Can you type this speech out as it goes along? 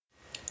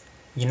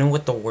You know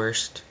what the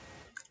worst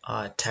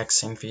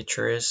texting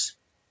feature is?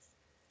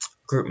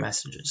 Group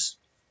messages.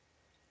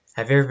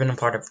 Have you ever been a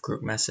part of a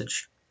group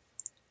message?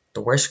 The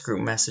worst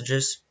group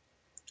messages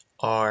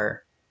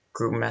are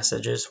group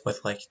messages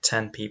with like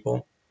 10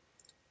 people.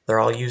 They're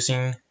all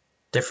using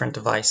different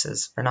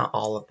devices, or not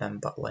all of them,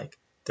 but like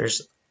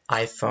there's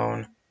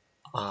iPhone,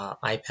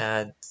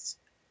 iPads,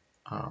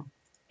 um,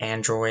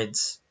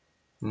 Androids,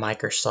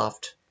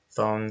 Microsoft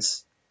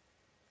phones,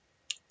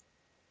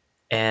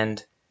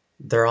 and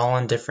they're all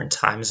in different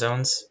time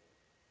zones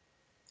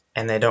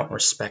and they don't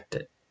respect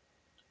it.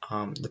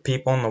 The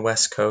people on the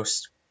West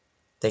Coast,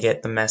 they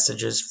get the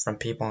messages from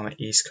people on the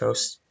East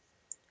Coast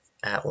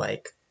at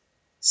like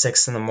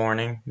 6 in the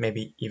morning,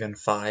 maybe even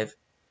 5,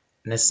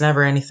 and it's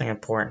never anything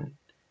important.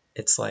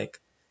 It's like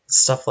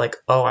stuff like,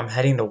 oh, I'm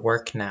heading to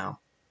work now,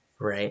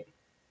 right?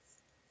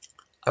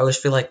 I always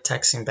feel like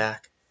texting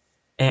back,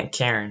 Aunt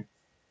Karen,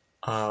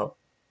 uh,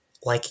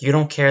 like you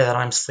don't care that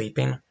I'm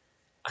sleeping.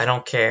 I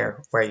don't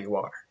care where you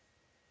are,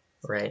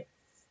 right?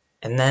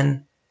 And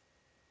then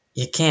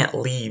you can't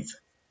leave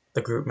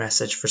the group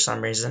message for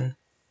some reason,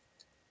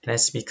 and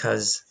it's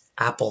because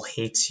Apple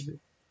hates you.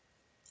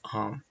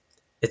 Um,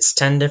 it's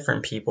 10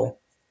 different people,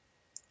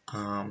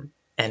 and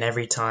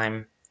every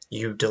time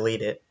you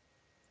delete it,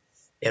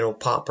 it'll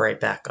pop right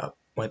back up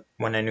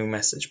when a new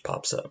message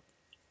pops up,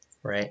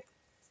 right?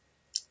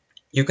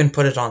 You can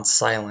put it on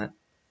silent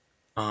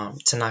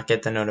to not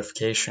get the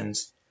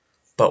notifications,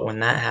 but when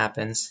that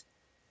happens,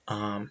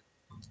 um,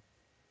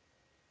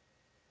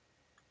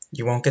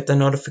 you won't get the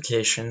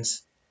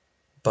notifications,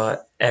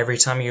 but every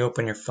time you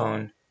open your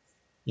phone,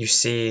 you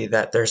see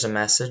that there's a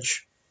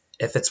message.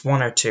 If it's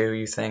one or two,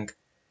 you think,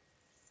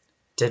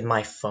 did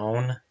my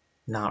phone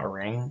not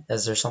ring?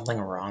 Is there something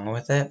wrong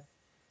with it?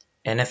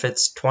 And if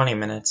it's 20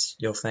 minutes,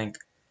 you'll think,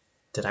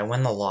 did I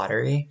win the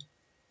lottery?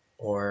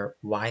 Or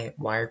why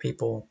are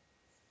people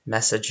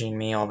messaging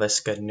me all this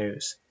good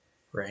news,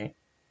 right?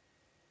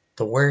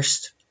 The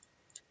worst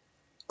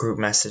group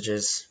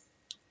messages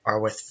are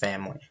with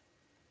family,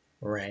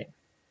 right?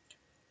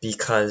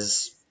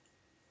 Because,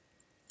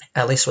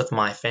 at least with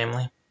my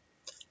family,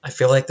 I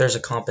feel like there's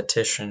a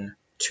competition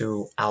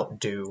to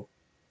outdo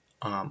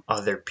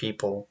other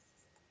people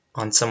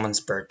on someone's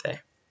birthday.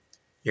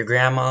 Your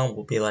grandma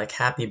will be like,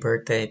 happy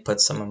birthday, put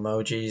some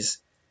emojis.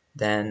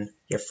 Then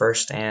your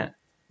first aunt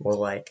will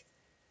like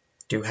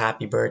do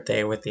happy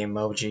birthday with the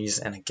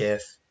emojis and a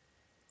gif.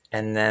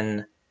 And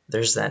then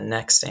there's that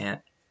next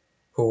aunt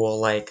who will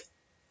like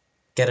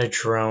get a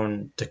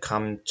drone to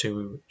come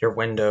to your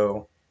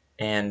window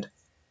and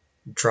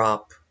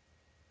drop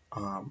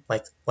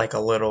like a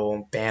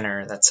little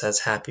banner that says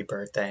happy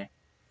birthday,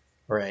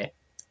 right?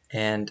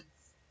 And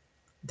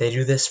they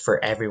do this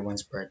for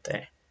everyone's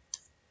birthday.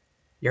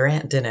 Your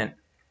aunt didn't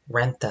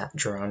rent that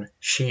drone,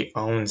 she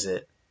owns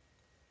it,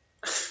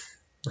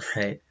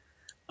 right?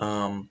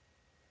 Um,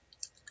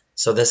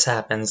 so this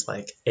happens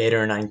like 8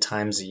 or 9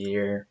 times a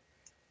year.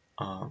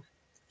 Um,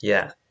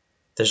 yeah,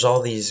 there's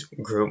all these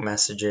group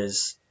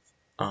messages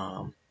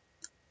um,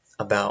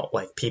 about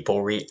like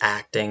people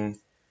reacting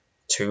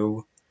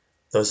to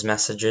those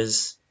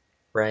messages,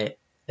 right?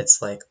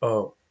 It's like,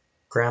 oh,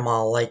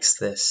 grandma likes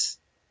this.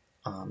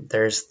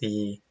 There's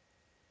the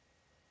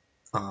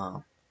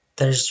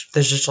there's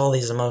just all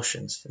these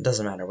emotions. It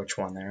doesn't matter which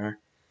one there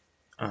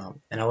are.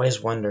 And I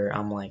always wonder,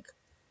 I'm like,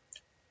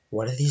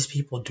 what do these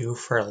people do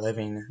for a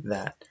living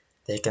that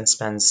they can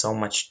spend so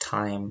much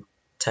time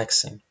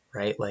texting,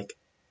 right? Like,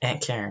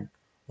 Aunt Karen,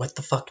 what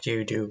the fuck do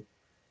you do?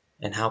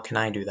 And how can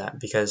I do that?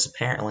 Because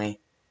apparently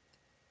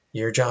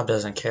your job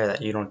doesn't care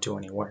that you don't do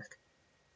any work.